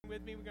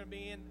with me. We're going to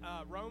be in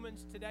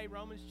Romans today,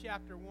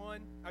 chapter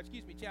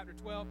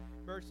 12,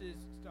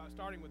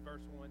 starting with verse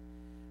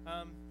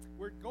 1.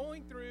 We're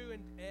going through,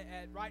 and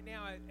right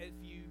now, if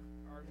you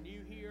are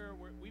new here,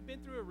 we've been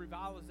through a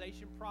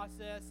revitalization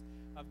process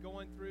of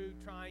going through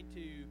trying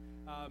to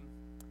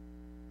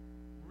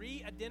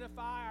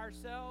re-identify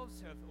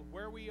ourselves of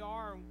where we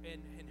are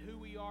and who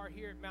we are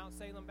here at Mount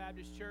Salem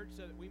Baptist Church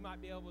so that we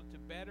might be able to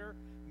better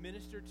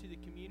minister to the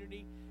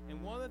community.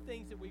 And one of the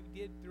things that we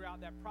did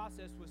throughout that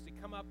process was to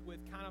come up with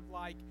kind of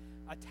like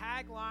a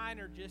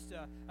tagline or just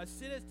a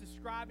sentence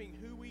describing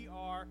who we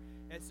are,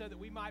 and so that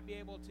we might be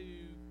able to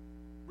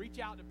reach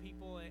out to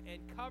people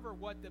and cover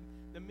what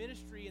the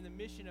ministry and the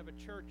mission of a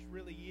church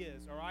really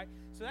is, all right?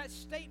 So that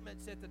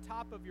statement's at the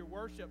top of your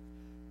worship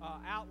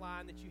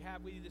outline that you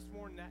have with you this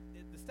morning.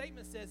 The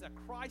statement says, a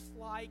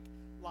Christ-like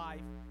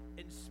life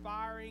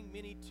inspiring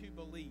many to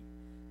believe.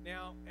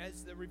 Now,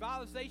 as the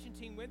revitalization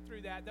team went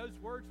through that, those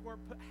words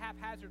weren't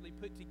haphazardly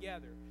put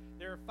together.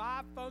 There are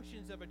 5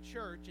 functions of a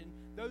church, and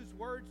those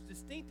words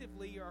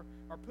distinctively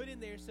are put in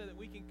there so that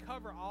we can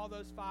cover all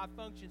those 5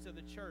 functions of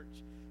the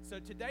church. So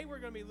today we're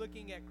going to be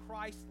looking at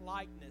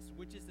Christ-likeness,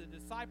 which is the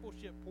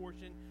discipleship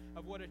portion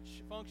of what a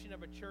function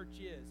of a church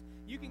is.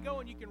 You can go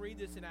and you can read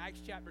this in Acts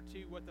chapter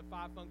 2, what the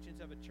 5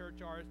 functions of a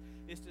church are.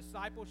 It's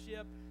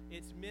discipleship,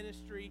 it's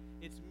ministry,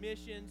 it's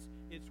missions,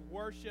 it's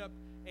worship,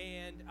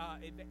 and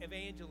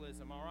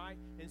evangelism, all right?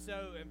 And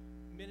so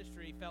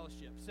ministry,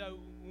 fellowship. So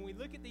when we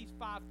look at these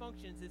 5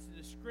 functions, it's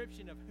a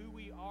description of who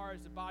we are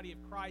as the body of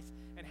Christ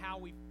and how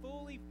we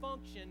fully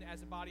function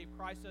as a body of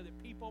Christ, so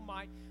that people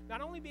might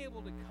not only be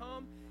able to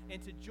come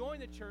and to join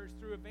the church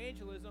through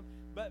evangelism,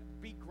 but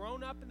be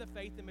grown up in the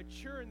faith and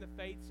mature in the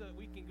faith, so that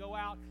we can go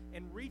out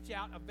and reach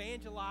out,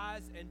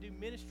 evangelize, and do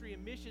ministry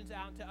and missions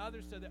out into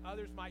others, so that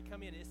others might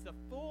come in. It's the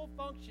full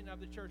function of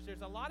the church.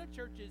 There's a lot of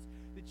churches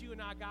that you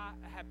and I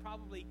have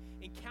probably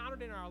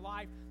encountered in our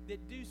life that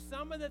do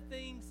some of the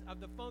things of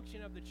the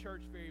function of the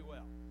church very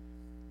well.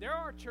 There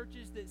are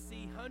churches that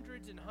see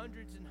hundreds and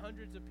hundreds and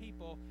hundreds of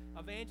people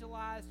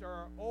evangelized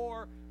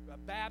or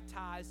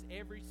baptized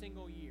every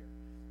single year.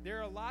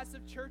 There are lots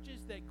of churches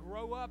that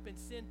grow up and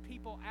send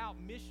people out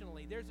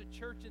missionally. There's a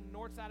church in the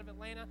north side of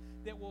Atlanta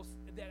that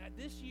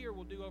this year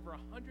will do over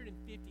 150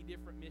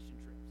 different mission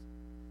trips.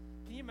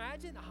 Can you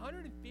imagine?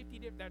 150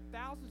 different, there are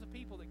thousands of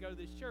people that go to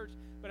this church,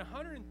 but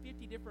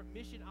 150 different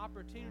mission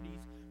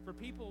opportunities for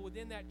people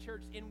within that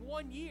church in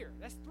 1 year.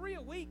 That's 3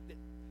 a week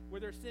where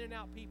they're sending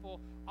out people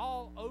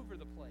all over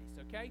the place,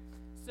 okay?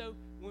 So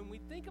when we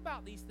think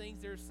about these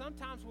things, there's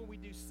sometimes when we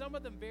do some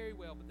of them very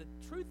well, but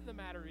the truth of the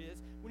matter is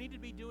we need to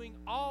be doing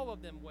all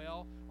of them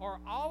well, or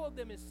all of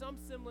them in some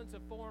semblance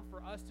of form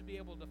for us to be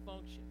able to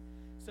function.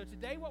 So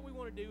today what we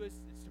want to do is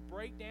to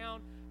break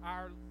down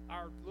our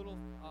little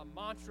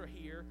mantra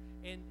here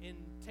and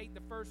take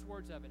the first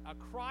words of it. A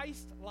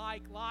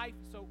Christ-like life.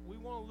 So we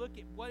want to look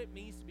at what it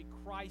means to be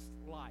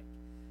Christ-like.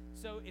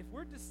 So if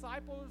we're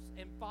disciples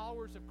and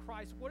followers of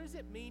Christ, what does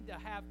it mean to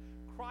have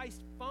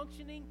Christ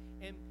functioning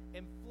and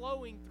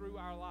flowing through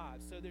our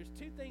lives? So there's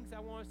 2 things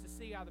I want us to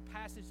see out of the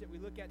passage that we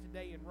look at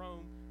today in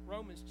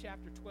Romans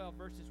chapter 12,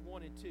 verses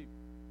 1 and 2.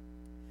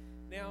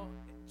 Now,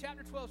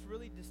 chapter 12 is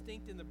really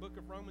distinct in the book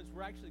of Romans.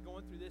 We're actually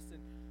going through this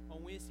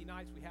on Wednesday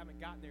nights. We haven't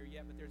gotten there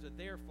yet, but there's a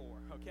therefore,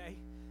 okay?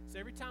 So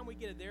every time we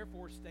get a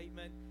therefore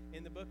statement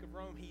in the book of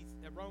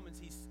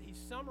Romans, he's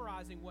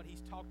summarizing what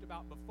he's talked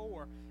about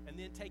before and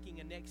then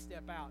taking a next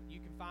step out. You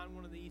can find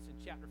one of these in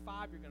chapter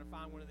 5. You're going to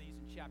find one of these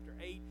in chapter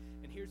 8.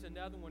 And here's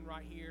another one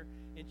right here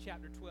in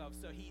chapter 12.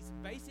 So he's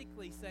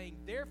basically saying,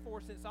 therefore,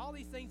 since all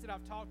these things that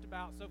I've talked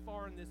about so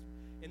far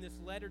in this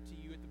letter to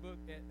you at the book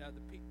at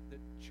the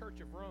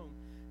Church of Rome,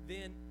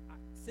 then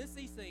since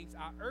these things,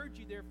 I urge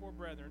you, therefore,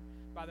 brethren,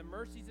 by the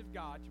mercies of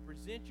God, to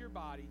present your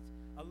bodies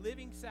a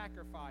living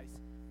sacrifice,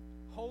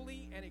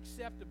 holy and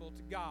acceptable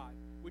to God,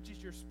 which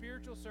is your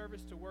spiritual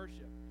service to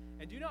worship.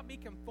 And do not be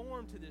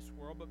conformed to this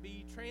world, but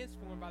be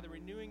transformed by the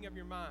renewing of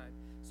your mind,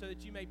 so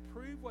that you may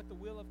prove what the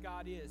will of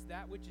God is,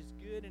 that which is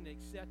good and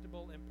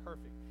acceptable and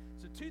perfect.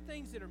 So 2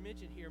 things that are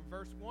mentioned here. In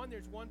verse 1,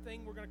 there's one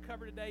thing we're going to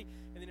cover today,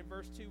 and then in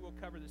verse 2, we'll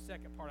cover the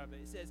second part of it.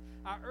 It says,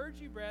 I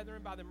urge you,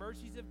 brethren, by the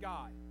mercies of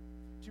God,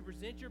 to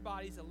present your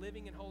bodies a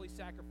living and holy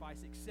sacrifice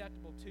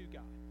acceptable to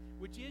God,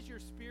 which is your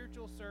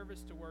spiritual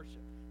service to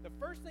worship. The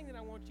first thing that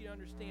I want you to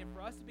understand,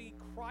 for us to be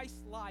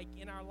Christ-like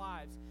in our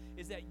lives,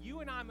 is that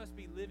you and I must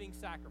be living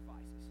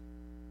sacrifices.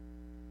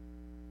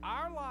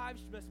 Our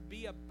lives must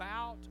be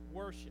about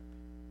worship.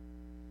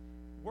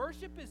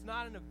 Worship is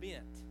not an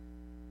event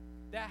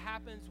that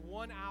happens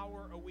 1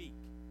 hour a week.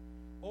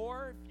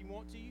 Or if you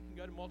want to, you can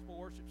go to multiple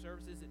worship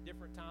services at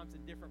different times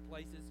in different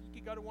places. You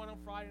could go to one on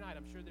Friday night.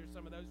 I'm sure there's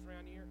some of those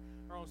around here.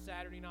 Or on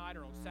Saturday night,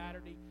 or on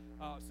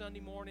Sunday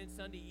morning,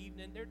 Sunday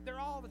evening. They're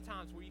all the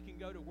times where you can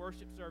go to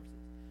worship services.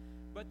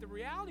 But the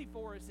reality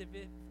for us, if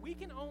we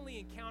can only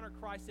encounter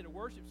Christ in a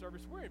worship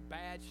service, we're in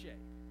bad shape.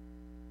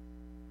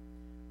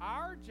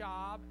 Our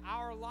job,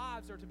 our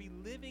lives are to be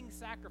living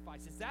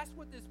sacrifices. That's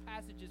what this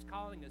passage is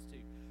calling us to.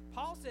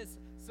 Paul says,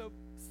 so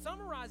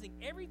summarizing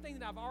everything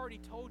that I've already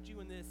told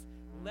you in this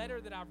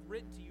letter that I've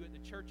written to you at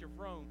the Church of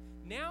Rome.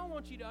 Now I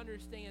want you to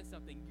understand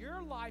something.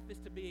 Your life is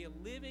to be a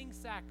living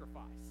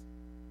sacrifice.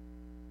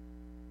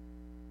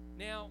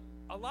 Now,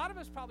 a lot of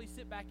us probably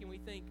sit back and we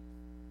think,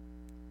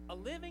 a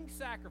living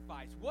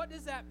sacrifice, what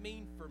does that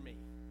mean for me?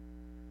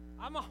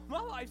 My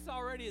life's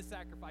already a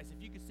sacrifice.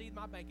 If you could see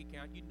my bank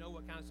account, you'd know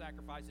what kind of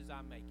sacrifices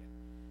I'm making.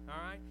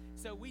 All right?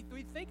 So we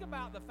think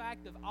about the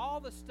fact of all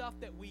the stuff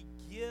that we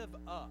give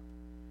up.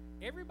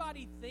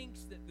 Everybody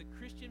thinks that the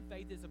Christian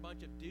faith is a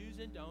bunch of do's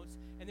and don'ts,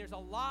 and there's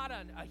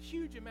a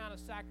huge amount of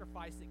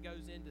sacrifice that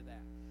goes into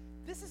that.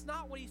 This is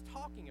not what he's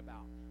talking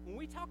about. When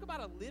we talk about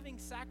a living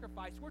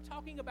sacrifice, we're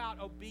talking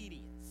about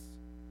obedience.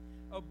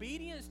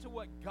 Obedience to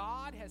what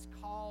God has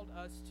called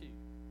us to.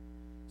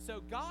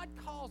 So God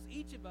calls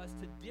each of us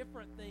to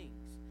different things.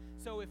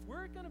 So if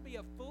we're going to be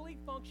a fully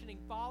functioning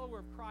follower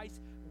of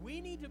Christ,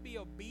 we need to be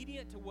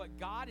obedient to what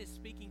God is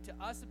speaking to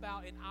us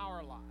about in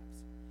our lives.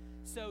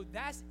 So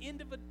that's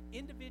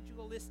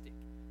individualistic.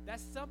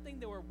 That's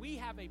something that where we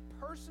have a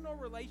personal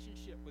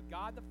relationship with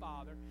God the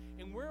Father,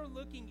 and we're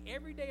looking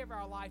every day of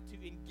our life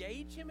to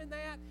engage Him in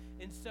that,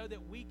 and so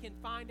that we can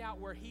find out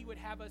where He would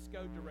have us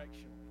go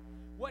directionally,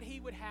 what He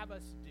would have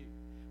us do.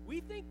 We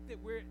think that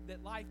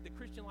the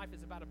Christian life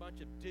is about a bunch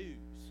of do's.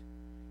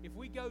 If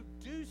we go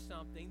do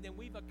something, then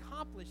we've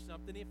accomplished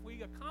something. If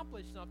we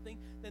accomplish something,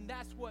 then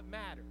that's what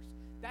matters.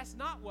 That's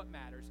not what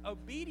matters.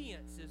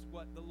 Obedience is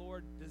what the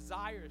Lord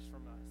desires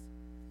from us.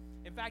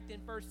 In fact, in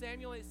 1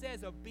 Samuel it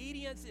says,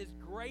 obedience is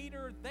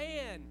greater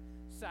than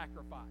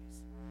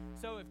sacrifice.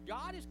 So if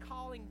God is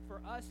calling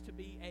for us to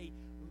be a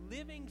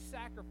living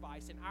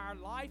sacrifice and our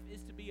life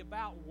is to be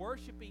about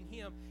worshiping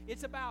Him,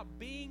 it's about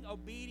being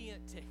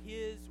obedient to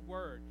His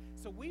word.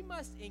 So we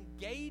must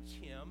engage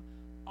Him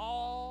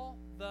all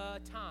the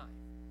time.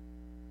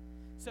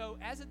 So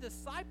as a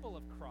disciple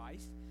of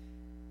Christ,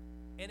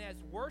 and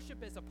as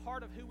worship is a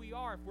part of who we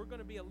are, if we're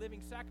going to be a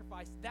living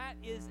sacrifice, that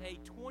is a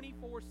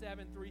 24/7,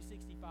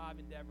 365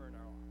 endeavor in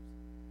our lives.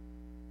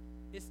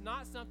 It's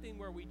not something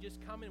where we just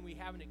come and we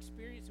have an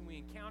experience and we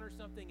encounter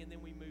something and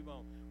then we move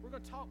on. We're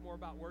going to talk more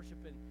about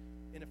worship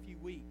in a few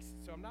weeks.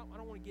 So I don't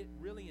want to get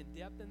really in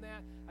depth in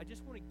that. I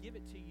just want to give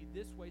it to you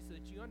this way so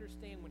that you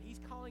understand when He's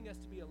calling us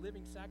to be a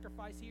living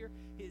sacrifice here,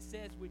 it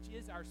says, which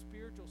is our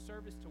spiritual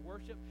service to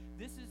worship.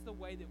 This is the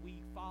way that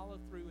we follow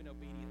through in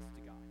obedience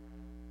to God.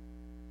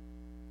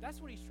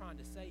 That's what He's trying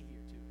to say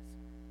here to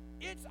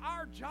us. It's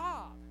our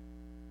job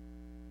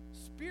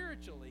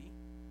spiritually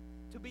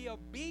to be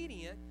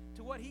obedient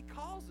to what He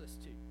calls us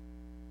to.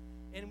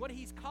 And what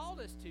He's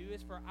called us to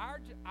is for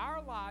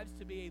our lives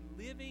to be a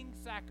living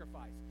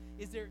sacrifice.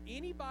 Is there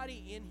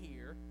anybody in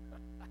here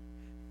that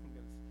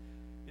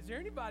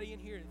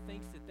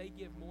thinks that they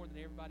give more than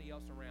everybody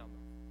else around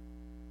them?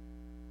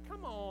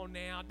 Come on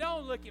now,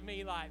 don't look at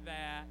me like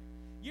that.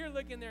 You're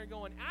looking there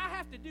going, I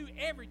have to do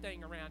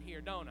everything around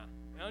here, don't I?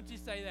 Don't you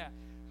say that.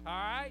 All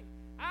right?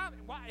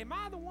 Am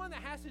I the one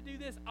that has to do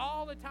this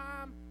all the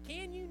time?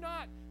 Can you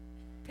not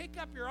pick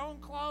up your own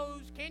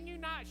clothes? Can you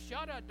not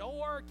shut a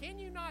door? Can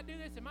you not do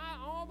this? Am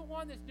I all the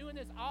one that's doing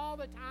this all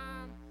the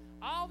time?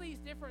 All these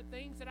different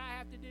things that I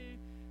have to do.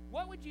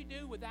 What would you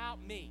do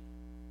without me?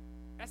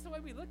 That's the way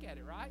we look at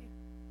it, right?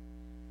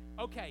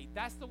 Okay,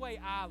 that's the way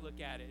I look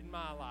at it in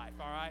my life,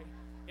 all right?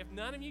 If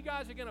none of you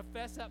guys are going to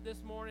fess up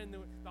this morning,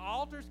 the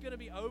altar's going to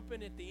be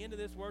open at the end of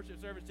this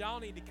worship service. Y'all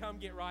need to come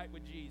get right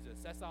with Jesus.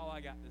 That's all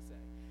I got to say.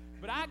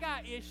 But I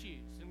got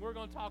issues, and we're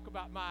going to talk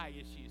about my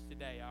issues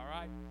today, all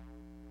right?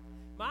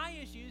 My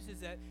issues is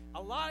that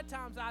a lot of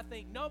times I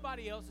think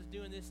nobody else is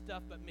doing this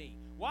stuff but me.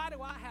 Why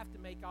do I have to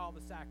make all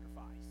the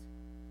sacrifice?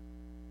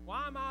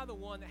 Why am I the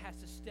one that has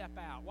to step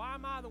out? Why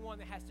am I the one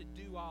that has to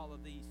do all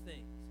of these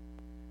things?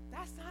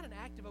 That's not an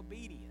act of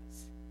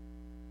obedience.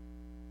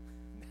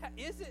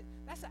 Is it?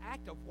 That's an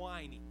act of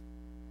whining.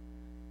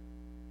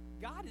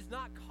 God has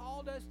not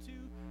called us to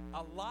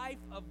a life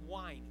of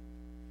whining.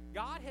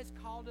 God has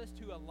called us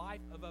to a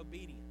life of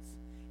obedience.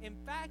 In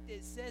fact,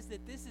 it says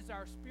that this is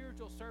our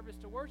spiritual service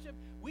to worship.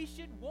 We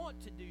should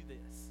want to do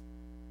this.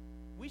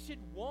 We should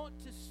want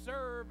to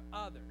serve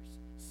others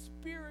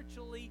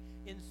spiritually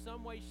in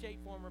some way, shape,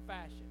 form, or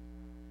fashion.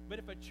 But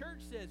if a church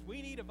says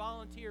we need a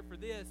volunteer for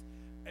this,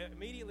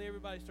 immediately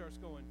everybody starts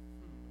going,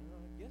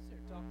 I guess they're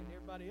talking to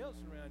everybody else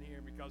around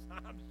here because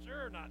I'm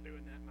sure not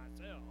doing that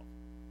myself.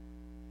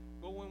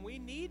 But when we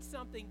need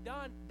something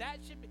done,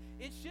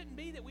 it shouldn't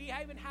be that we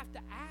even have to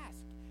ask.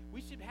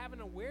 We should have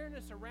an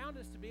awareness around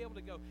us to be able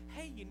to go,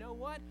 hey, you know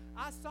what?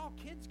 I saw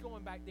kids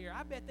going back there.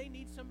 I bet they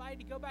need somebody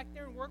to go back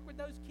there and work with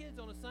those kids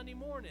on a Sunday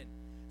morning.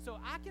 So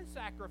I can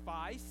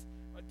sacrifice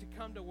to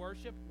come to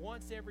worship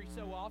once every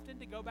so often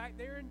to go back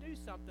there and do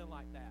something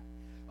like that.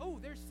 Oh,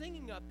 they're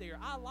singing up there.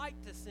 I like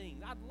to sing.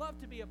 I'd love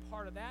to be a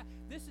part of that.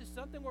 This is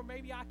something where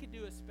maybe I could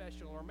do a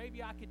special, or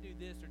maybe I could do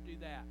this or do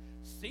that.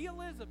 See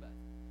Elizabeth.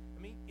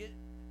 I mean,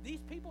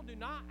 these people do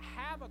not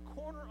have a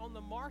corner on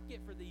the market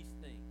for these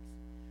things.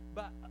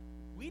 But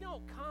we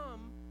don't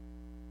come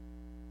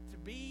to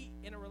be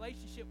in a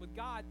relationship with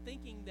God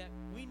thinking that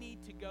we need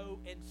to go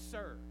and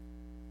serve.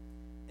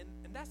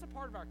 And that's a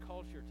part of our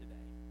culture today.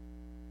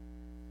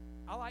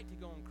 I like to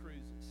go on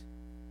cruises.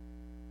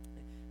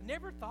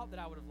 Never thought that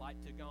I would have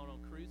liked to gone on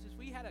cruises.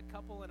 We had a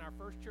couple in our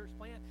first church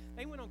plant.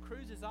 They went on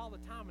cruises all the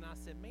time, and I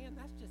said, man,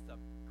 that's just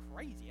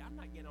crazy. I'm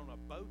not getting on a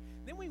boat.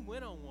 Then we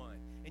went on one.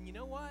 And you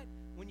know what?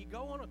 When you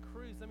go on a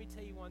cruise, let me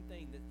tell you one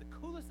thing. The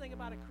coolest thing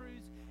about a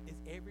cruise is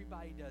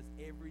everybody does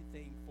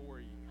everything for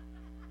you.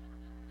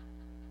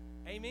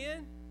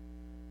 Amen?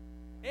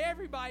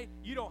 Everybody,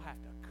 you don't have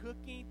to cook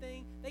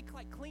anything. They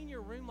clean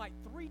your room like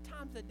 3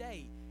 times a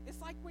day. It's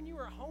like when you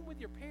were at home with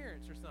your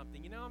parents or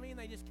something, you know what I mean?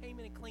 They just came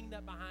in and cleaned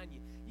up behind you.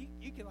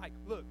 You can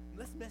look,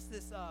 let's mess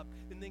this up,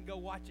 and then go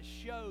watch a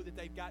show that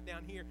they've got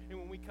down here, and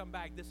when we come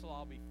back, this will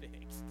all be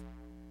fixed.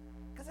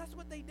 Because that's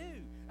what they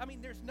do. I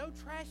mean, there's no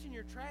trash in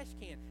your trash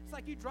can. It's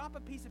like you drop a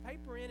piece of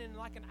paper in, and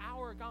like an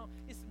hour gone,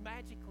 it's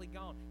magically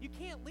gone. You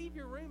can't leave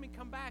your room and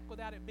come back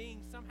without it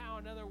being somehow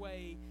another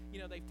way,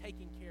 they've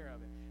taken care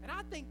of it. And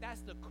I think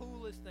that's the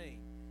coolest thing.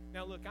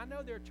 Now, look, I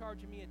know they're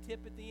charging me a tip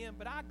at the end,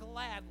 but I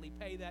gladly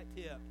pay that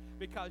tip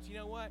because, you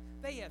know what?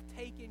 They have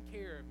taken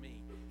care of me.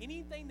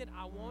 Anything that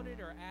I wanted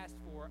or asked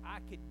for, I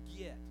could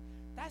get.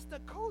 That's the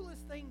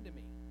coolest thing to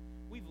me.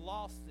 We've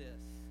lost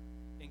this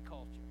in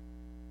culture.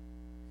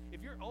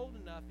 If you're old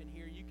enough in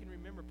here, you can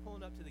remember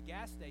pulling up to the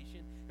gas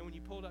station, and when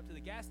you pulled up to the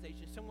gas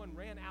station, someone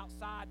ran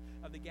outside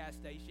of the gas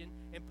station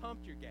and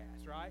pumped your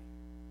gas, right?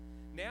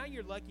 Now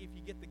you're lucky if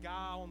you get the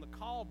guy on the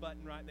call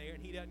button right there,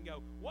 and he doesn't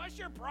go, "What's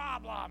your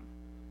problem?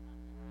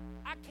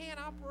 I can't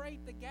operate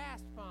the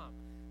gas pump.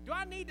 Do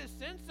I need to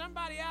send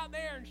somebody out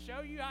there and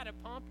show you how to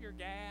pump your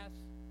gas?"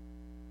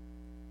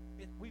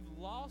 We've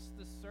lost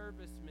the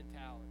service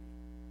mentality.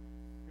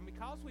 And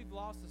because we've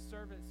lost the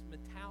service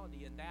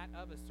mentality and that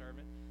of a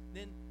servant,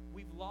 then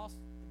we've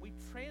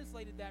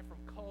translated that from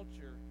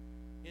culture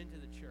into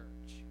the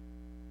church.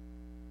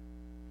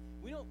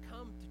 We don't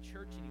come to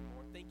church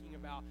anymore thinking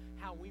about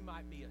how we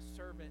might be a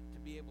servant to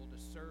be able to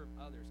serve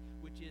others,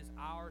 which is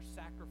our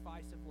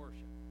sacrifice of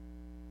worship.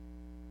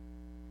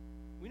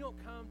 We don't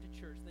come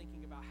to church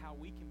thinking about how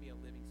we can be a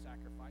living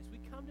sacrifice. We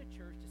come to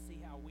church to see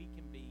how we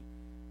can be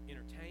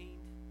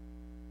entertained,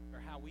 or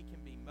how we can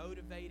be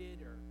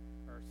motivated, or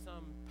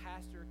some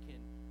pastor can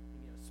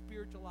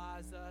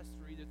spiritualize us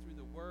either through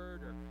the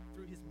word or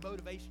through his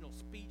motivational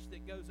speech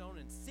that goes on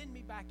and send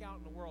me back out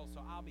in the world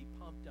so I'll be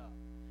pumped up.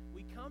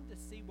 We come to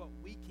see what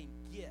we can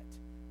get.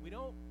 We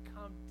don't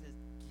come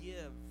to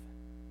give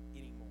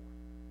anymore.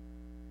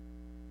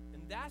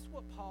 And that's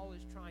what Paul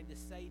is trying to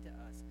say to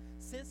us.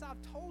 Since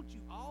I've told you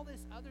all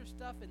this other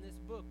stuff in this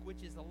book,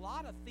 which is a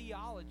lot of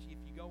theology if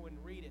you go and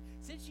read it,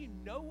 since you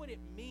know what it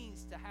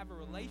means to have a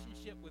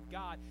relationship with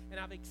God, and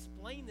I've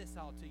explained this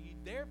all to you,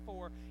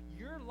 therefore,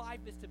 your life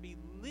is to be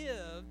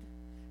lived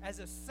as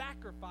a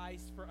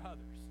sacrifice for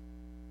others.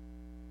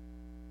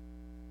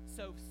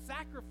 So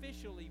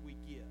sacrificially we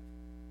give.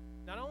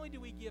 Not only do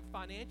we give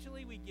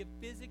financially, we give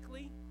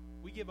physically,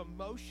 we give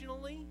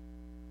emotionally,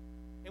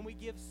 and we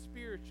give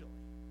spiritually.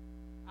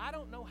 I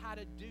don't know how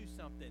to do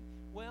something.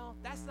 Well,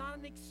 that's not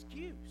an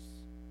excuse.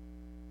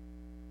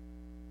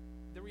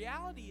 The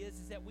reality is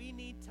that we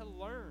need to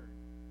learn.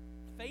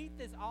 Faith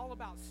is all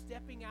about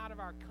stepping out of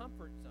our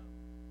comfort zone.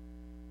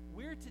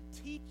 We're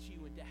to teach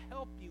you and to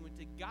help you and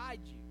to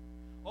guide you.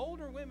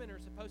 Older women are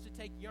supposed to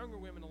take younger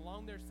women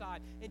along their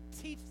side and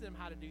teach them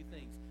how to do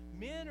things.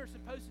 Men are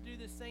supposed to do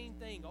the same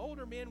thing,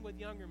 older men with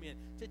younger men,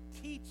 to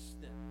teach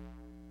them,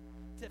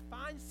 to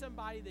find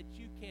somebody that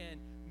you can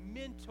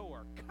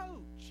mentor,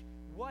 coach,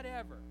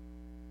 whatever,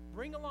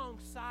 bring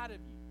alongside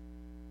of you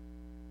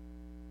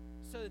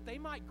so that they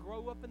might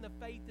grow up in the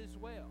faith as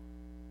well.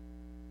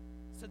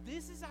 So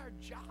this is our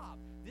job.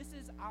 This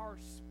is our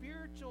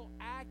spiritual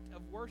act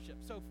of worship.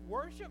 So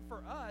worship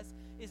for us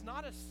is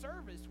not a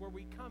service where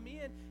we come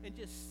in and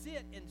just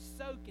sit and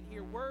soak and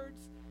hear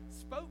words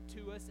spoke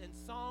to us and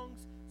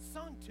songs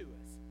sung to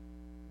us.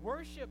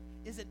 Worship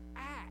is an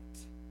act.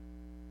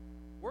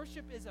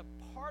 Worship is a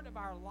part of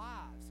our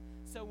lives.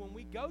 So when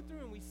we go through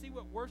and we see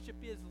what worship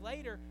is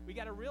later, we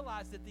got to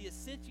realize that the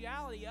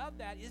essentiality of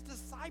that is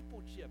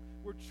discipleship.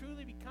 We're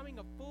truly becoming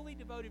a fully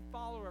devoted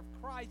follower of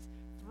Christ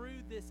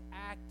through this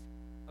act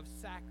of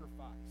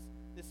sacrifice,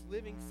 this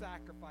living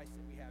sacrifice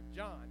that we have.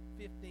 John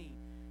 15,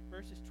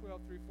 verses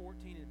 12 through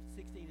 14 and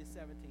 16 and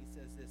 17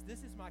 says this: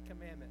 "This is my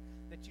commandment,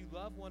 that you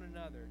love one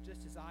another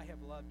just as I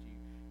have loved you.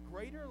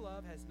 Greater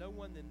love has no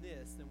one than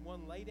this, than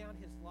one lay down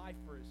his life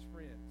for his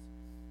friends.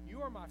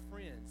 You are my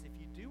friends if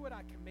you do what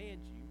I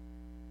command you.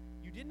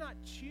 You did not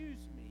choose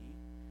me,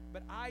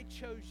 but I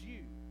chose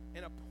you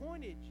and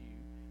appointed you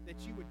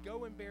that you would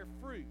go and bear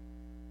fruit,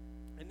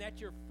 and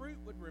that your fruit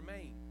would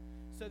remain,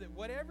 so that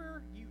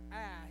whatever you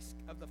ask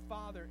of the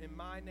Father in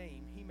my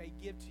name, he may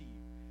give to you.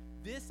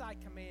 This I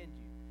command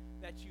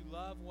you, that you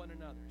love one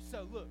another."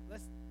 So look,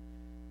 let's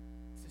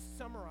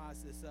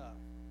summarize this up.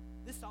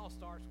 This all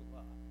starts with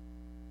love.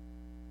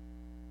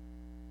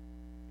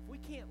 If we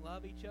can't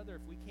love each other,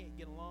 if we can't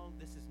get along,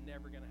 this is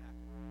never going to happen.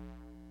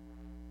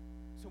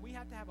 So we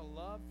have to have a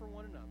love for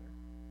one another.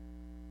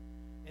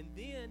 And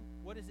then,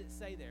 what does it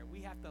say there?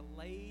 We have to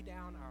lay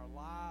down our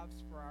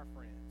lives for our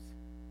friends.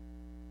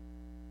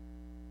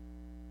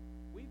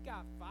 We've got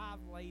got 4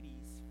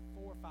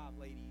 or 5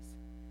 ladies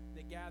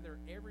that gather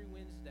every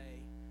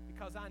Wednesday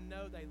because I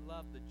know they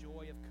love the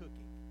joy of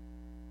cooking.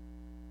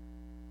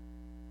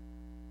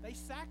 They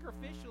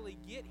sacrificially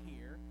get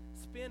here,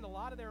 spend a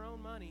lot of their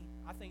own money.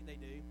 I think they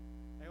do.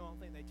 I don't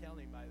think they tell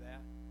anybody that.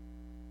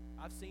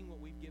 I've seen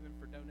what we've given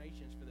for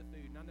donations for the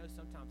food, and I know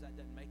sometimes that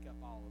doesn't make up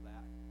all of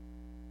that.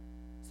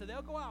 So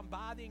they'll go out and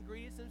buy the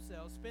ingredients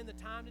themselves, spend the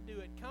time to do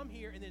it, come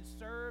here, and then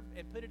serve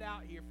and put it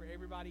out here for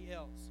everybody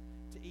else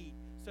to eat.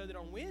 So that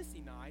on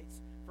Wednesday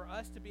nights, for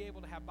us to be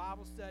able to have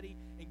Bible study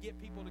and get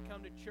people to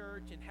come to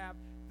church and have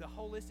the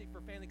holistic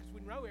for family, because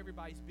we know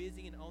everybody's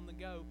busy and on the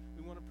go.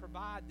 We want to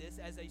provide this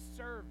as a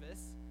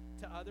service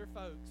to other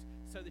folks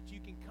so that you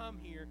can come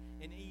here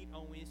and eat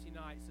on Wednesday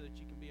night so that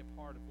you can be a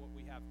part of what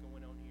we have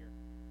going on here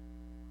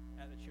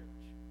at the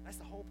church. That's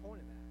the whole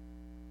point of that.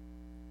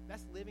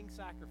 That's living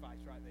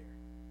sacrifice right there.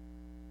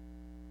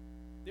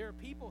 There are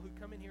people who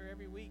come in here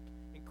every week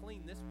and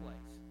clean this place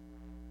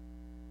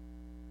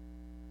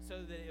so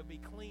that it'll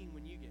be clean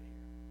when you get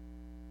here.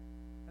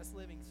 That's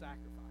living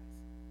sacrifice.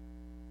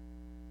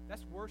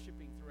 That's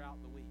worshiping throughout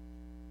the week.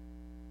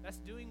 That's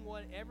doing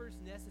whatever's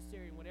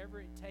necessary and whatever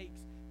it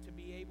takes to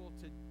be able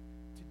to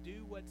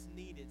do what's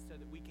needed so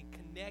that we can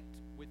connect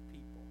with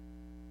people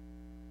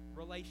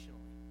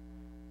relationally.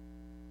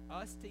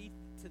 Us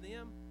to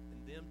them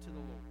and them to the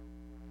Lord.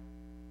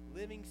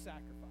 Living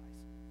sacrifice.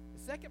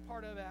 The second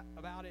part of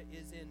about it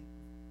is in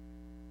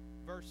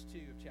verse 2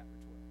 of chapter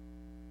 12.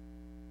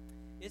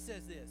 It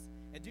says this,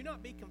 "And do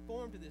not be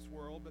conformed to this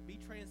world, but be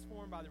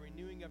transformed by the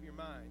renewing of your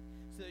mind,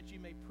 so that you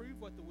may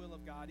prove what the will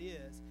of God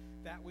is,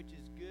 that which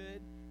is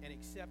good and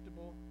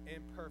acceptable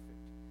and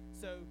perfect."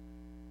 So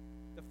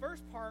the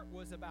first part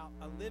was about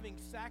a living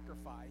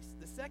sacrifice.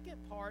 The second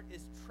part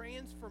is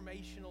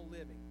transformational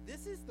living.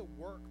 This is the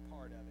work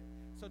part of it.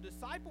 So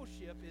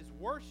discipleship is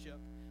worship,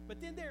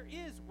 but then there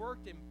is work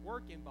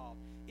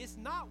involved. It's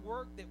not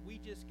work that we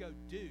just go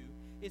do.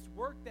 It's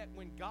work that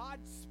when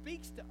God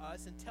speaks to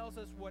us and tells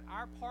us what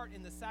our part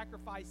in the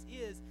sacrifice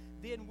is,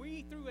 then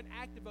we, through an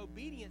act of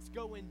obedience,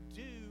 go and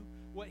do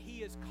what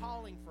He is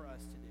calling for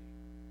us to do.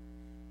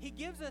 He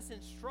gives us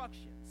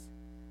instructions.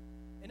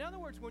 In other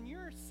words, when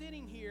you're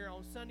sitting here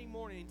on Sunday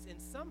mornings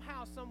and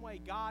somehow, some way,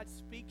 God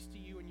speaks to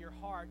you in your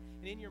heart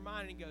and in your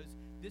mind and goes,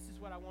 "This is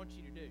what I want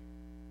you to do."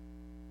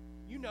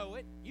 You know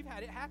it. You've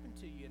had it happen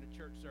to you in a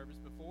church service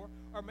before,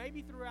 or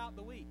maybe throughout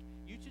the week.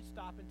 You should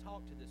stop and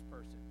talk to this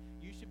person.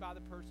 You should buy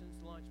the person's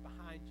lunch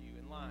behind you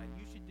in line.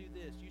 You should do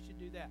this. You should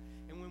do that.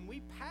 And when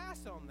we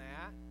pass on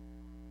that,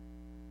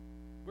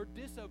 we're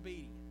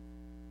disobedient.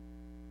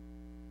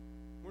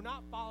 We're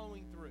not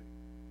following through.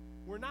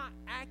 We're not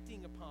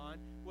acting upon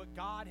what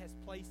God has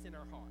placed in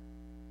our heart.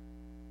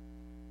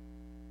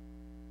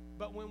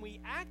 But when we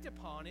act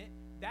upon it,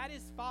 that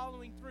is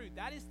following through.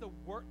 That is the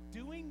work,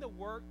 doing the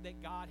work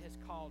that God has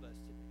called us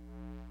to do.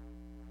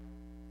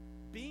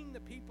 Being the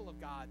people of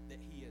God that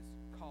He has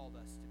called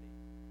us to be.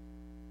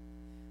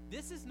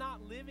 This is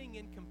not living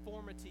in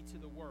conformity to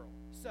the world.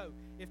 So,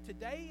 if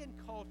today in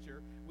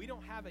culture we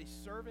don't have a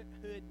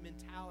servanthood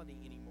mentality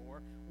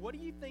anymore, what do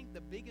you think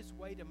the biggest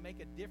way to make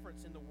a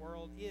difference in the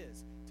world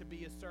is? To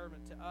be a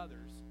servant to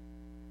others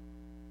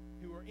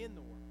who are in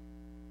the world.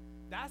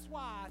 That's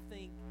why I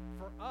think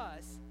for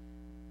us,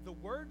 the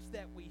words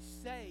that we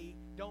say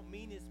don't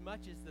mean as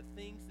much as the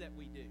things that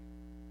we do.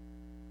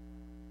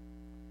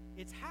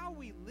 It's how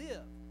we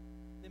live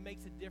that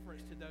makes a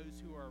difference to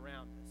those who are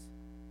around us.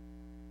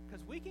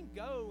 Because we can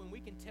go and we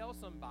can tell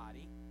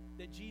somebody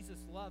that Jesus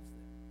loves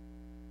them.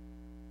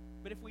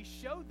 But if we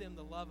show them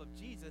the love of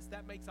Jesus,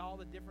 that makes all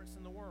the difference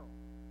in the world.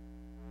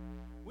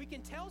 We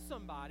can tell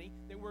somebody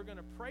that we're going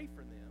to pray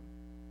for them,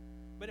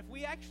 but if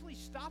we actually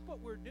stop what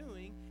we're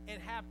doing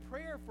and have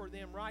prayer for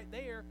them right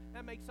there,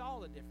 that makes all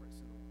the difference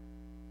in the world.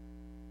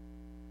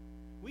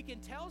 We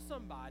can tell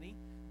somebody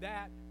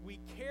that we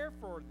care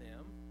for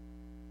them,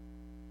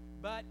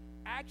 but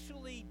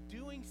actually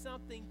doing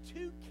something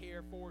to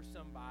care for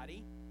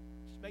somebody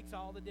just makes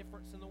all the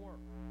difference in the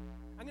world.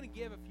 I'm going to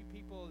give a few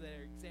people that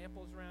are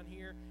examples around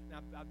here,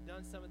 and I've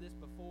done some of this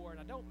before, and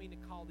I don't mean to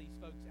call these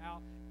folks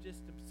out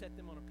just to set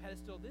them on a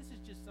pedestal. This is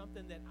just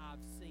something that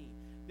I've seen.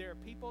 There are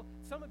people,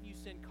 some of you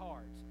send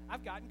cards.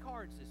 I've gotten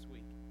cards this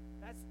week.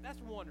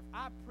 That's wonderful.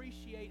 I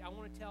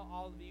want to tell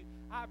all of you,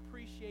 I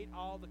appreciate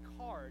all the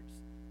cards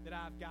that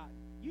I've gotten.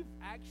 You've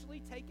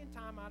actually taken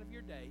time out of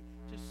your day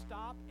to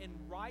stop and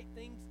write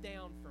things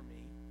down for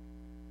me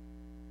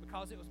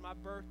because it was my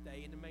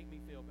birthday and to make me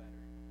feel better.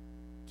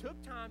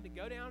 Took time to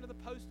go down to the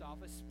post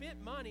office,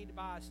 spent money to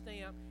buy a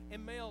stamp,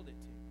 and mailed it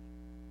to me.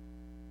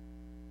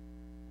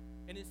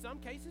 And in some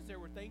cases, there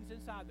were things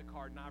inside the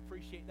card, and I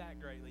appreciate that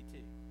greatly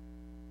too.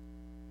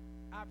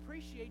 I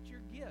appreciate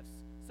your gifts.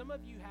 Some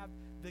of you have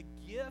the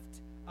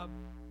gift of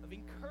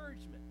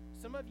encouragement.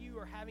 Some of you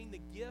are having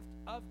the gift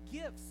of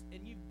gifts,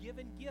 and you've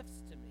given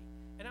gifts to me,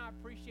 and I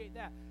appreciate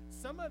that.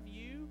 Some of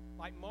you,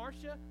 like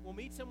Marcia, will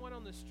meet someone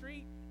on the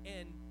street,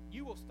 and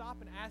you will stop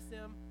and ask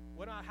them,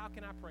 how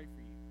can I pray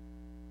for you?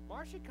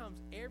 Marcia comes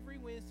every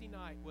Wednesday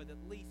night with at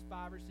least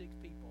 5 or 6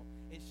 people,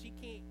 and she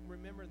can't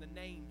remember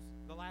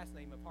the last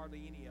name of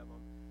hardly any of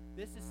them.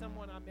 This is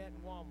someone I met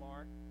in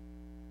Walmart,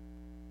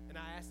 and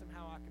I asked them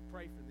how I could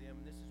pray for them,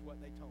 and this is what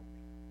they told me.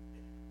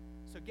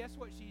 So guess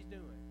what she's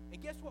doing?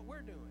 And guess what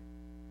we're doing?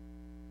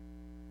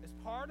 As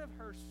part of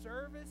her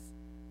service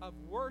of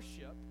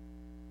worship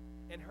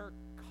and her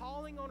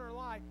calling on her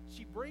life,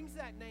 she brings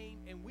that name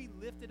and we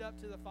lift it up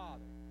to the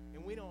Father.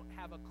 And we don't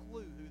have a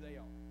clue who they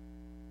are.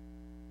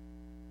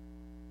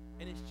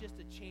 And it's just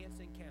a chance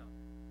encounter.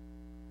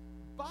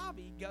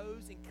 Bobby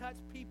goes and cuts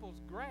people's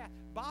grass.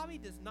 Bobby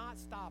does not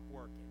stop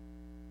working.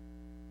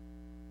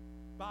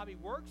 Bobby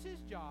works his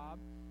job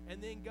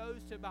and then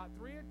goes to about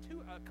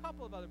a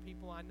couple of other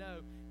people I know,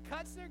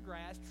 cuts their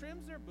grass,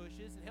 trims their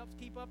bushes, and helps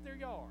keep up their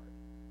yard.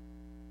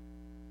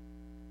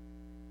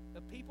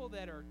 The people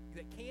that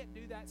can't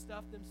do that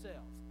stuff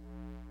themselves.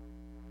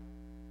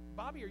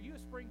 Bobby, are you a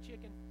spring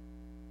chicken?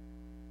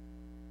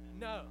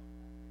 No.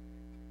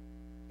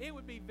 It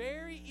would be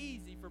very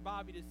easy for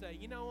Bobby to say,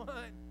 you know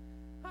what?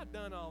 I've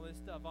done all this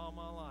stuff all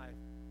my life.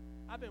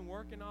 I've been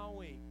working all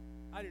week.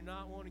 I do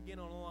not want to get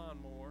on a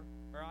lawnmower,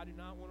 or I do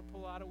not want to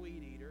pull out a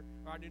weed eater,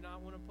 or I do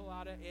not want to pull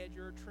out an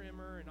edger or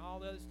trimmer and all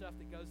the other stuff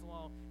that goes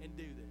along and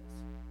do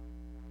this.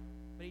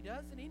 But he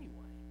does it anyway.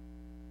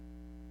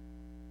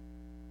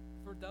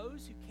 For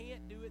those who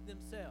can't do it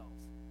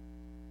themselves.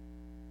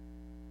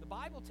 The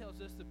Bible tells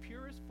us the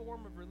purest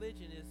form of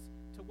religion is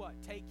to what?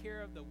 Take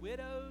care of the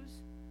widows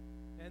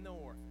and the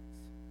orphans.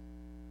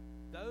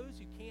 Those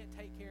who can't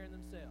take care of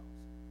themselves.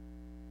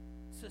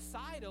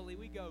 Societally,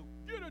 we go,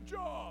 get a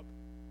job.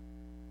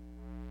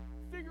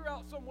 Figure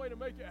out some way to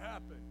make it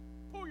happen.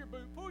 Pull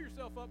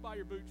yourself up by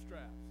your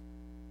bootstraps.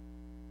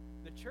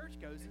 The church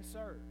goes and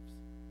serves.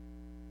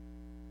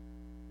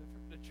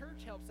 The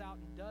church helps out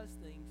and does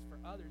things for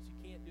others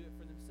who can't do it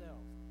for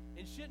themselves.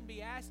 And shouldn't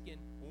be asking,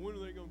 well, when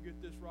are they going to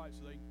get this right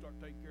so they can start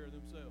taking care of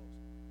themselves?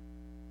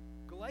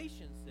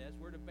 Galatians says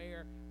we're to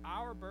bear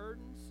our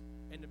burdens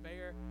and to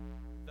bear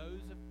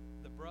those of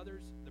the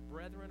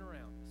brethren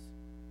around us.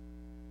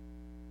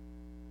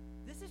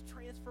 This is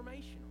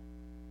transformational.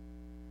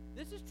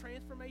 This is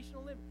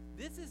transformational living.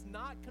 This is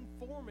not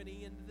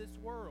conformity into this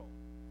world.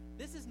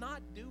 This is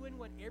not doing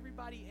what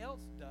everybody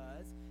else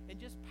does and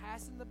just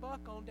passing the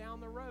buck on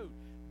down the road.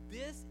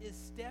 This is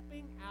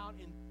stepping out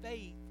in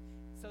faith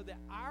so that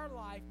our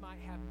life might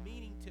have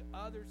meaning to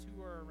others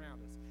who are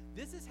around us.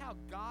 This is how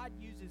God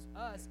uses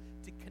us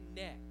to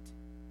connect.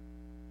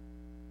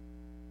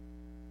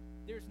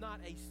 There's not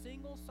a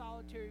single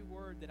solitary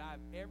word that I've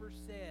ever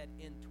said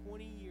in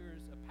 20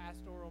 years of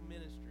pastoral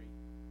ministry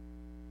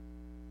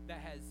that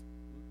has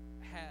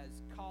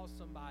caused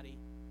somebody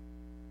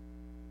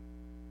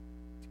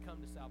to come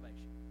to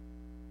salvation.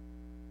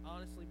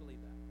 Honestly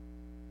believe that.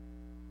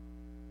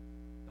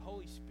 The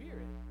Holy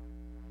Spirit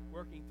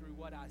working through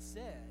what I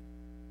said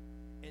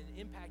and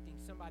impacting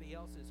somebody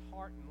else's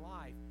heart and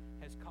life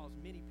has caused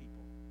many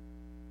people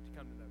to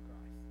come to know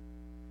Christ.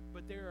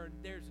 But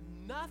there's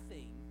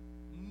nothing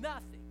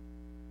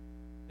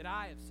that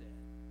I have said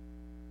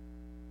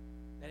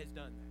that has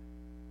done that.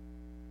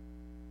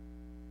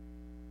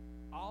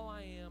 All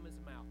I am is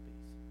a mouthpiece.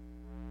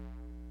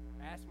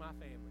 Ask my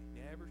family.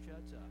 Never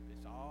shuts up.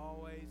 It's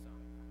always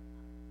on.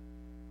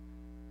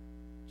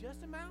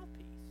 Just a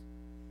mouthpiece.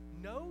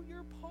 Know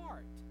your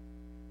part.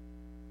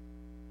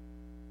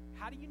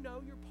 How do you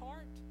know your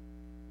part?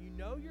 You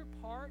know your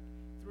part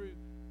through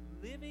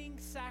living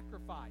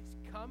sacrifice,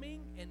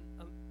 coming and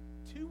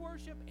to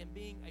worship and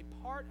being a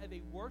part of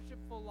a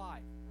worshipful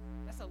life.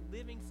 That's a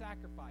living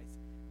sacrifice.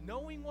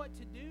 Knowing what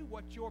to do,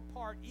 what your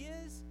part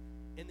is,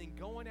 and then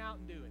going out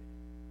and doing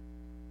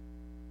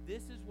it.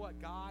 This is what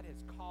God has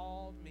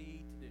called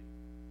me to do.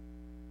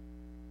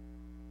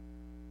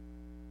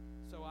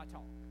 So I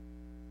talk.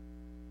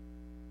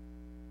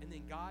 And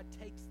then God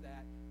takes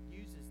that,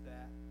 uses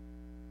that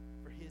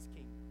for His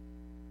kingdom.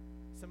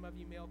 Some of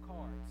you mail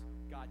cards.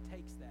 God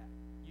takes that,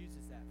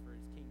 uses that for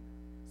His kingdom.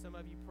 Some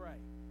of you pray.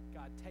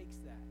 God takes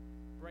that,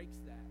 breaks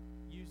that,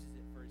 uses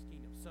it for His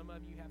kingdom. Some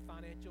of you have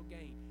financial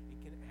gain and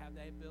can have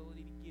the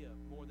ability to give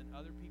more than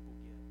other people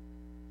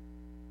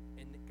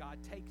give. And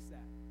God takes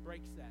that,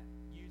 breaks that,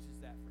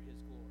 uses that for His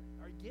glory.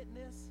 Are you getting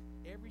this?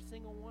 Every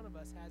single one of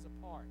us has a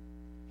part.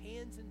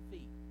 Hands and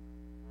feet.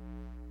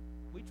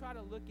 We try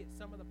to look at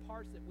some of the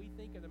parts that we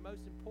think are the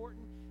most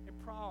important and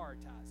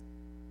prioritize them.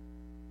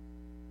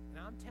 And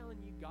I'm telling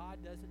you,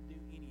 God doesn't do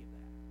any of that.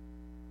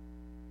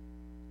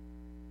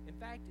 In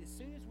fact, as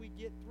soon as we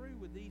get through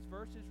with these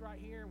verses right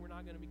here, and we're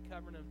not going to be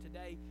covering them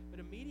today, but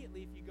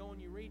immediately if you go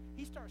and you read,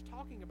 He starts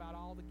talking about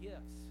all the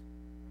gifts.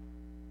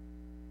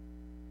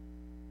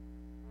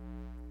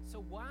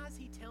 So why is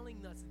He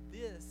telling us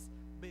this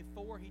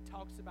before He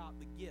talks about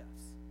the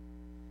gifts?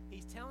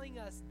 He's telling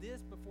us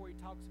this before He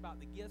talks about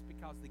the gifts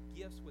because the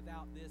gifts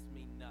without this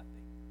mean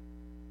nothing.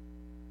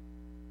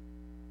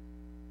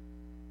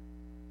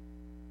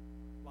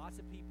 Lots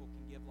of people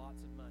can give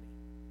lots of money.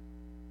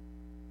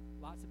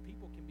 Lots of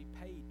people can be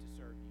paid to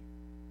serve you.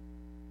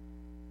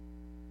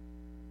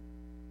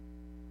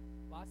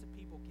 Lots of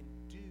people can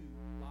do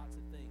lots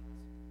of things.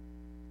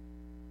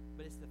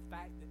 but it's the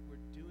fact that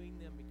we're doing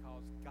them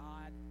because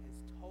God has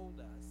told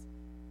us,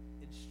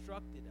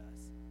 instructed us,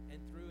 and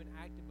through an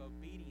act of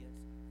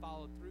obedience,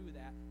 followed through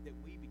that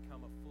we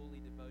become a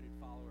fully devoted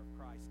follower of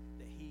Christ,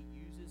 that He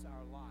uses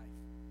our life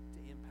to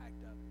impact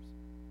others.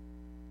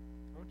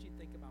 I want you to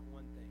think about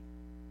one thing.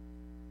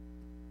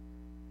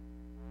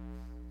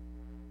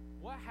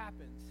 What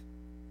happens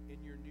in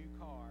your new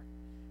car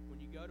when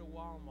you go to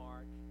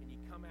Walmart and you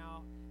come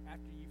out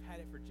after you've had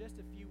it for just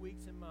a few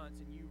weeks and months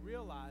and you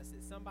realize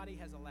that somebody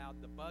has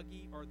allowed the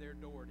buggy or their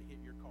door to hit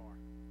your car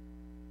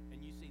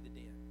and you see the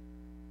dent?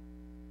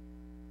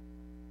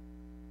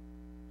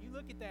 You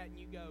look at that and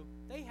you go,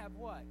 they have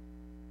what?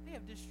 They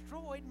have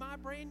destroyed my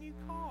brand new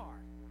car.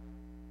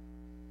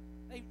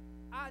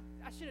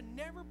 I should have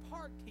never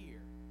parked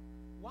here.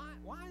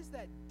 Why is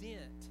that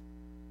dent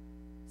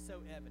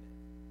so evident?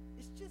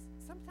 It's just,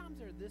 sometimes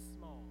they're this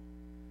small.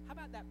 How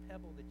about that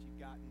pebble that you've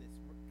gotten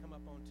that's come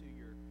up onto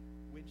your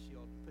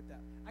windshield and put that?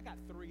 I got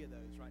 3 of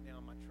those right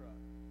now in my truck.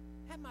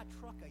 Had my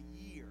truck a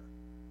year.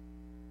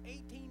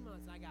 18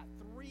 months, I got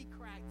 3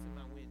 cracks in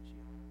my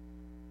windshield.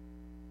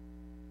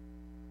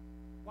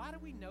 Why do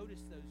we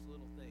notice those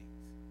little things?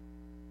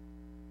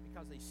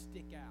 Because they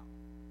stick out.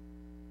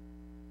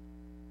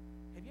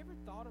 Have you ever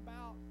thought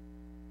about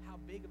how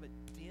big of a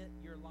dent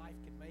your life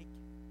could make?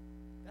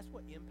 That's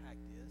what impact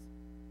is.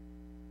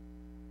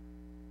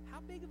 How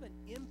big of an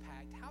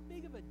impact, how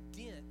big of a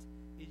dent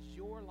is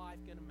your life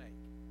going to make?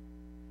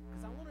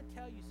 Because I want to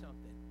tell you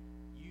something.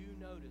 You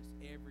notice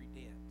every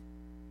dent.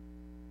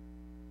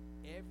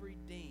 Every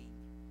ding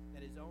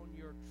that is on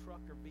your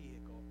truck or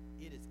vehicle,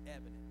 it is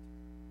evident.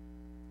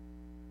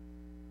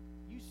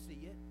 You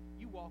see it.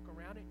 You walk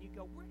around it and you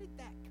go, where did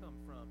that come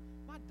from?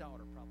 My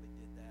daughter probably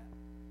did that.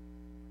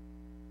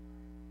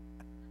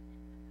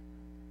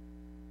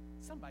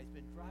 Somebody's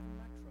been driving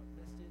my truck,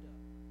 messed it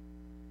up.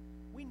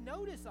 We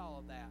notice all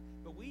of that,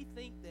 but we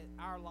think that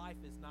our life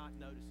is not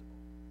noticeable.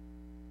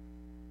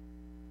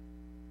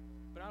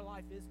 But our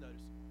life is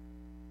noticeable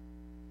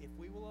if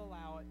we will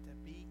allow it to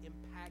be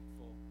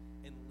impactful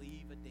and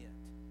leave a dent.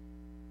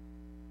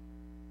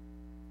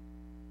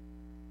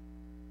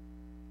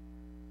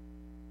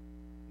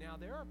 Now,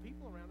 there are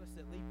people around us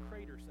that leave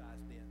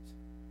crater-sized dents.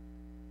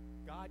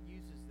 God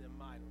uses them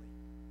mightily.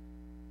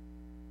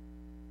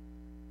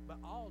 But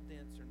all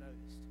dents are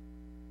noticed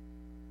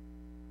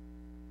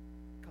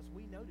because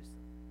we notice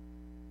them.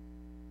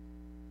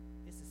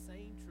 It's the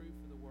same true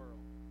for the world.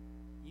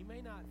 You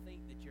may not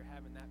think that you're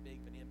having that big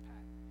of an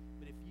impact,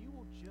 but if you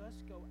will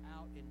just go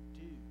out and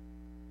do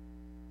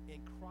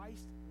in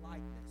Christ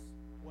likeness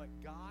what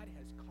God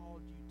has called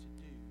you to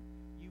do,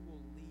 you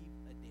will leave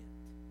a dent.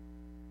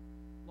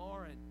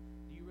 Lauren,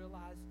 do you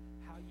realize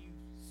how you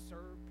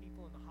serve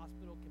people in the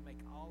hospital can make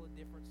all the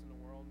difference in the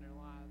world in their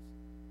lives?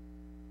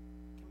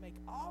 Can make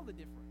all the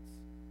difference.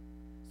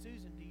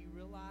 Susan, do you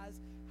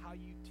realize how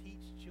you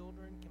teach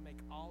children can make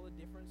all the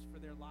difference for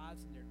their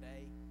lives and their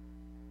day?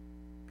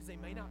 Because they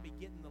may not be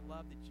getting the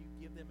love that you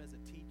give them as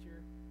a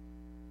teacher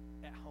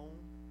at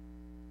home.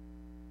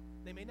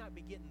 They may not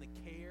be getting the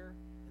care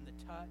and the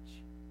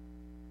touch.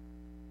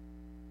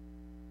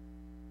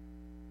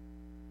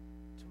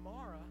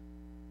 Tamara,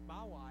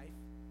 my wife,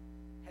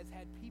 has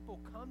had people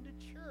come to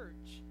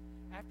church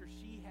after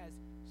she has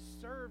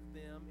served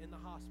them in the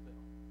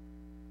hospital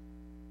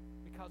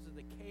because of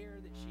the care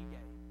that she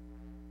gave.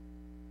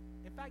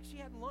 In fact, she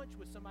had lunch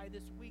with somebody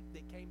this week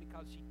that came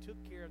because she took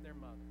care of their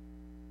mother.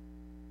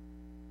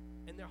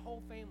 And their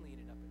whole family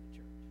ended up in the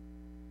church.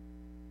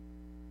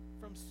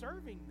 From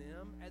serving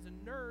them as a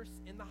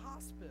nurse in the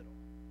hospital.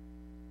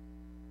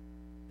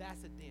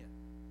 That's a dent.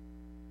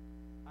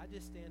 I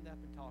just stand up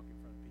and talk in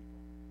front of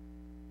people.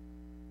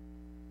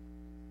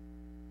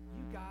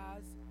 You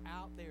guys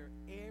out there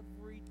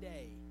every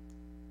day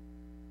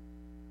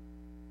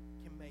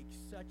can make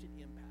such an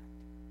impact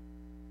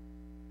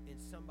in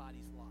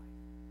somebody's life.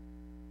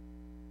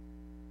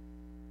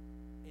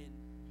 And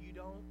you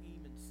don't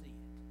even see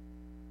it.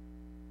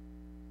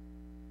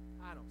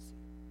 I don't see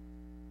it.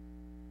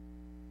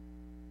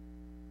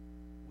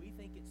 We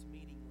think it's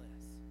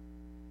meaningless,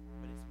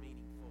 but it's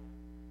meaningful.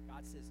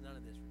 God says none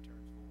of this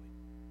returns void.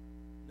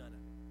 None of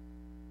it.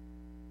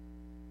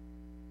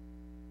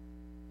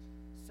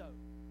 So,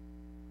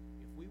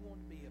 if we want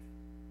to be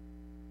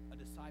a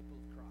disciple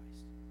of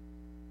Christ,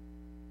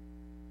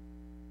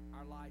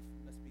 our life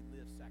must be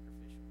lived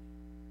sacrificially.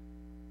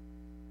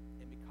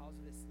 And because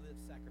of it's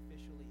lived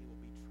sacrificially, it will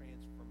be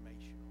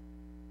transformational.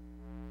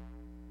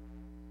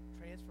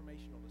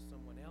 Transformational to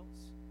someone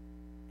else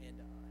and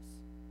to us.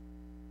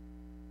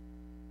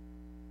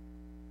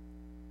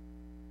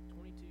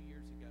 22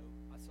 years ago,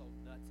 I sold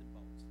nuts and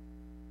bolts.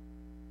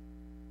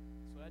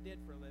 That's what I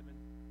did for a living.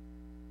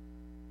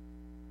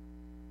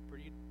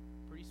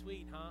 Pretty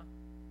sweet, huh?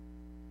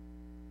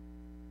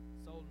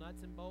 Sold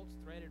nuts and bolts,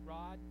 threaded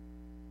rod,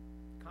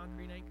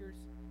 concrete anchors,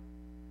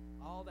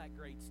 all that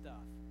great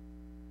stuff.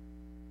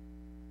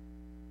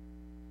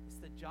 It's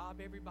the job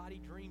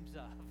everybody dreams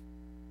of.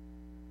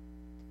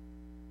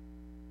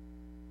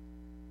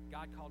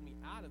 God called me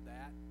out of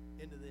that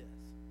into this.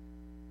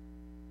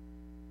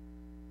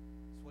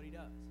 what he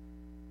does.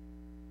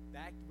 The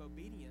act of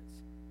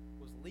obedience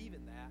was leaving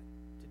that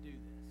to do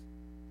this.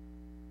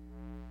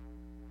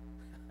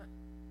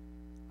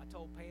 I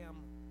told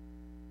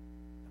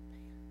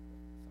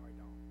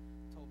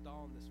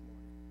Dawn this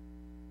morning,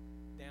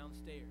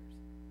 downstairs,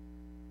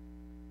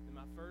 in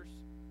my first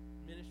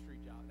ministry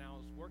job. Now,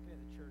 I was working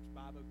at the church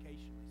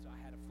bivocationally, so I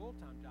had a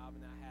full-time job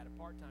and I had a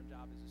part-time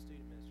job as a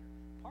student minister.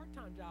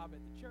 Part-time job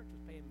at the church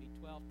was paying me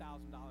 $12,000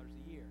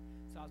 a year.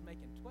 So I was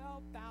making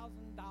 $12,000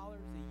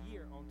 a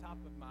year on top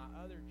of my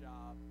other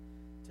job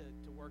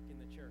to work in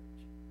the church.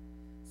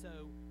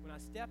 So when I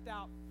stepped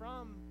out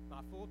from my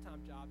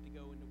full-time job to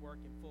go into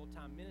work in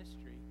full-time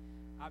ministry,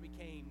 I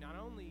became not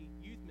only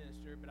youth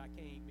minister, but I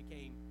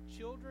became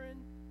children,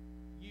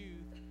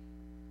 youth,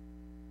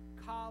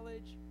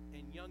 college,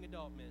 and young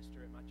adult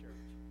minister at my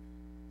church.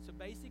 So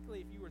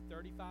basically, if you were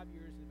 35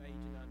 years of age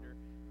and under,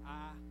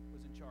 I was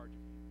in charge of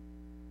you.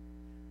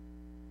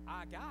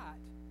 I got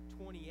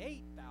 $28,000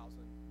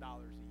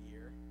 a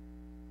year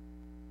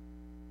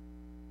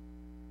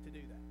to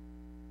do that,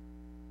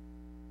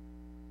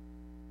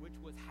 which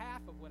was half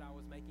of what I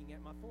was making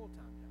at my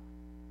full-time job.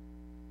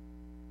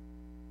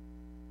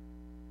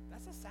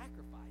 That's a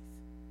sacrifice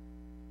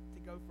to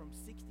go from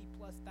 $60,000+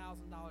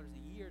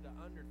 a year to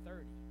under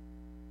 30.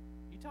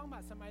 You're talking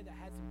about somebody that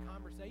had some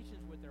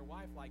conversations with their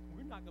wife like,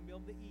 we're not going to be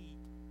able to eat.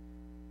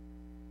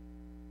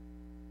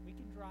 We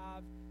can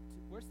drive to,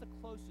 where's the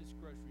closest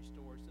grocery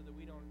store so that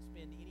we don't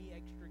spend any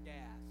extra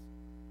gas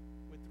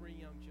with 3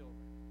 young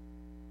children?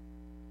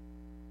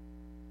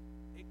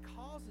 It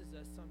causes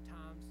us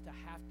sometimes to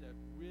have to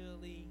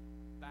really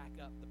back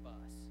up the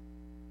bus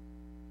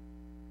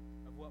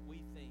of what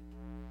we think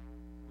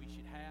we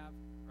should have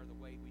or the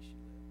way we should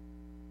live.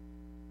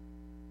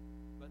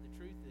 But the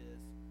truth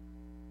is,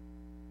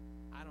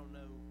 I don't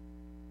know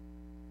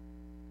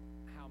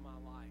how my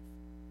life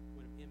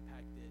would have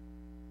impacted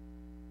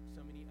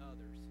so many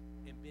others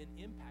and been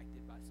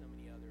impacted by so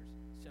many others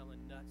selling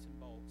nuts and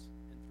bolts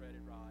and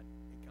threaded rod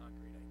and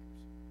concrete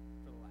acres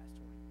for the last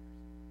 20 years.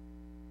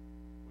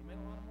 We made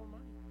a lot more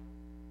money,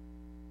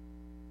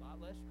 a lot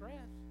less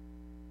stress.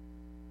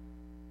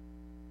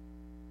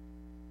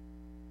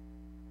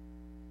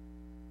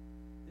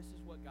 This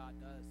is what God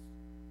does.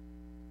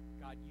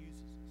 God uses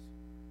us.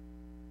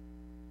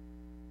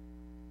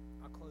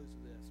 I'll close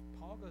with this.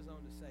 Paul goes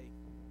on to say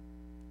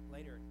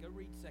later, go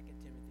read 2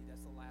 Timothy.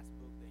 That's the last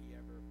book that he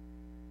ever,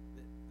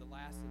 the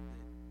last of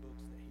the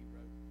books that he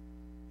wrote.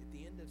 At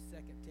the end of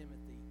 2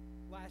 Timothy,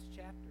 last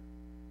chapter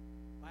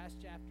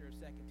of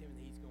 2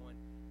 Timothy, he's going,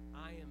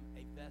 I am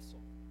a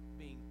vessel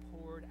being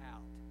poured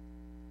out.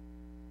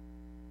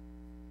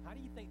 How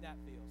do you think that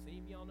feels? Any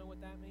of y'all know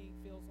what that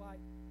feels like?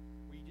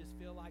 Where you just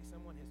feel like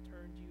someone has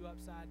turned you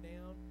upside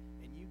down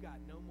and you got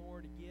no more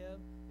to give,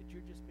 that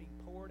you're just being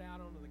poured out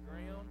onto the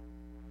ground.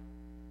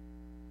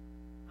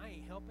 I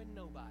ain't helping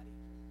nobody.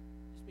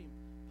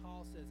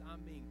 Paul says,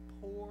 I'm being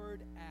poured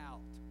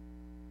out.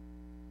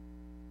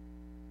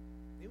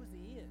 It was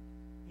the end.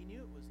 He knew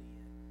it was the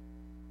end.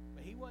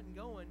 But he wasn't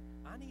going,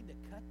 I need to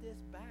cut this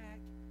back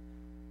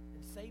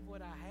and save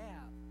what I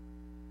have.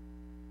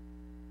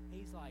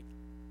 He's like,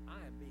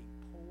 I am being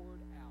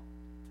poured out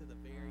to the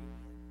very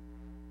end.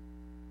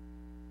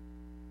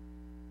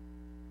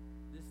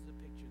 This is a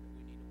picture that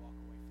we need to walk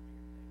away from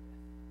here today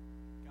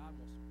with. God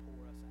wants to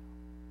pour us out.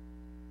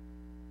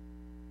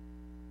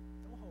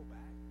 Don't hold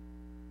back.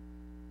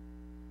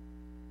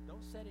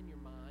 Don't set in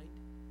your mind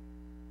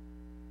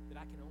that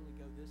I can only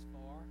go this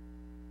far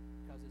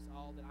because it's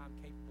all that I'm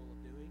capable of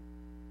doing,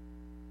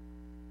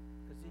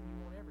 because then you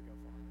won't ever go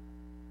far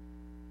enough.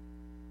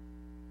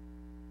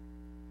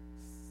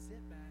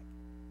 Sit back,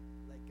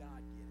 let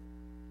God get it.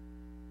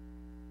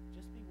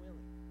 Just be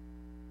willing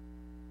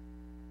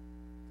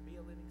to be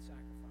a living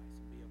sacrifice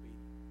and be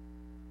obedient.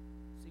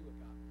 See what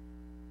God will do.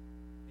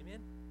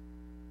 Amen?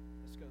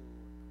 Let's go to the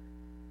Lord in prayer.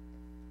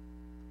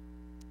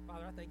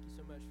 Father, I thank you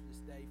so much for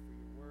this day, for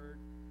your word.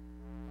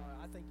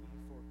 I thank you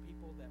for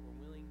people that were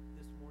willing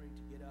this morning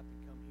to get up and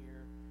come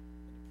here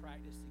and to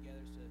practice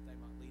together so that they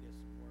might lead us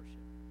in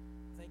worship.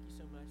 Thank you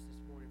so much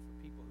this morning for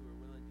people who are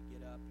willing to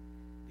get up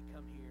and to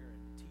come here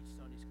and teach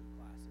Sunday school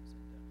classes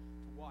and to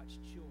watch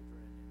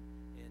children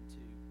and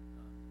to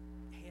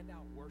hand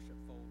out worship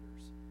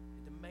folders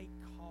and to make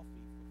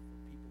coffee for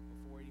people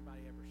before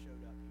anybody ever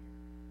showed up here.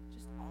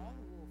 Just all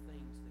the little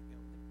things that go.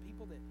 The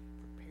people that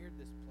prepared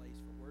this place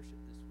for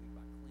worship this week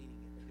by cleaning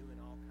it and doing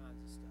all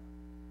kinds of stuff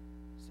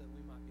so that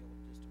we might be able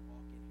just to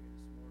walk in here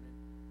this morning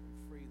and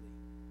freely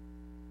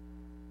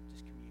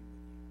just commune with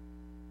you.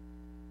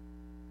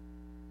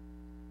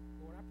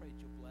 Lord, I pray that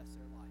you'll bless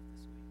their life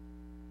this week.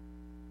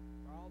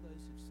 For all those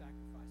who've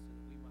sacrificed